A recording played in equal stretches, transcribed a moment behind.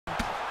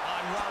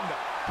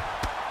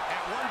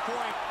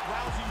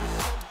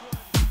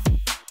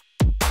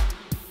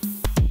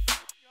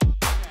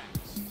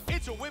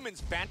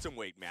women's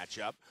bantamweight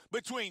matchup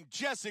between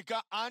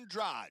Jessica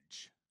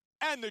Andrade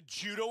and the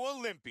judo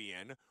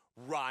Olympian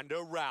Ronda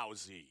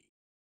Rousey.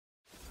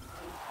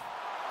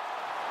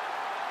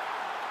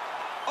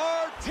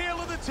 Our tail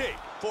of the tape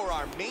for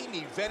our main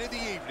event of the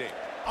evening.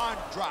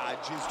 Andrade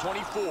is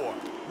 24.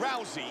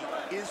 Rousey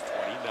is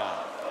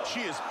 29.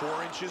 She is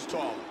 4 inches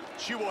taller.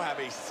 She will have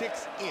a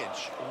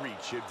 6-inch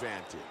reach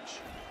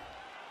advantage.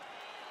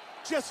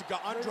 Jessica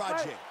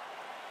Andrade,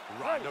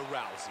 Ronda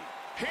Rousey.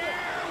 Here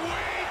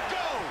we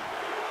go!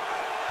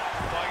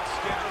 Fight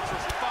scheduled for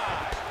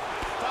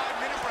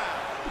 5-minute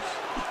rounds.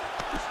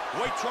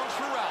 White trunks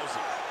for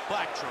Rousey,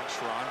 black trunks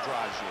for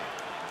Andrade.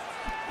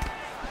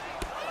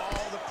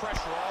 All the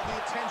pressure, all the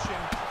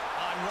attention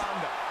on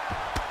Ronda.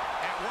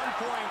 At one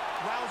point,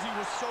 Rousey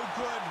was so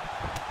good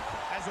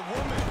as a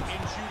woman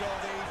in judo,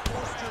 they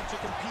forced her to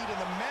compete in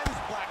the men's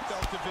black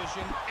belt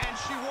division, and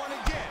she won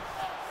again.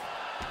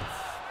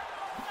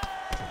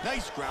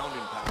 Nice ground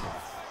and pound.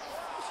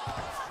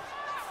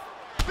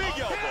 Big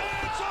elbow.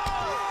 It's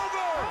all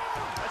over!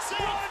 That's it.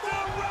 Ronda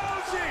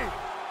Rousey!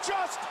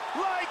 Just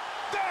like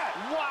that!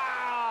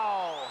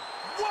 Wow!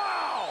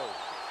 Wow!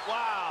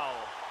 Wow!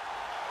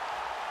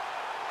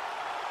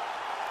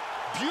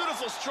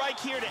 Beautiful strike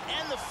here to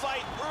end the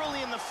fight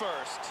early in the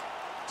first.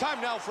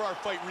 Time now for our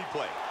fight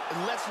replay.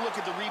 And let's look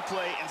at the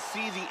replay and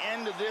see the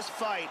end of this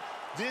fight.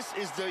 This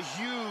is the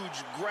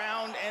huge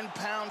ground and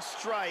pound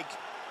strike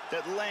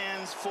that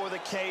lands for the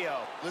KO.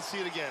 Let's see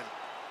it again.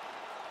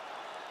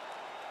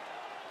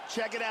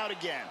 Check it out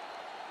again.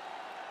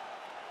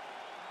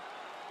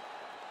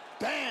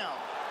 Bam!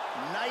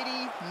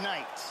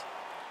 Nighty-night.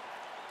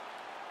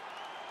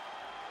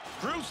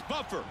 Bruce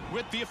Buffer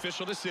with the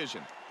official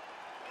decision.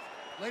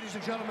 Ladies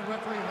and gentlemen,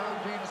 referee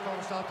Herb Dean has called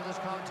a stop to this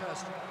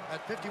contest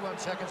at 51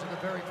 seconds of the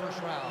very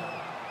first round.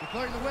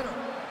 Declaring the winner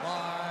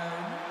by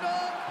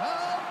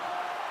knockout,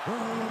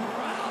 Ronda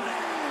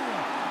Rousey.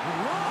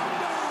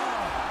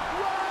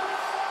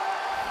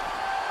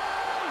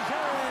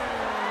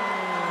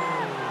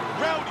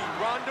 Rowdy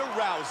Ronda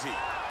Rousey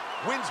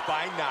wins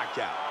by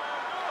knockout.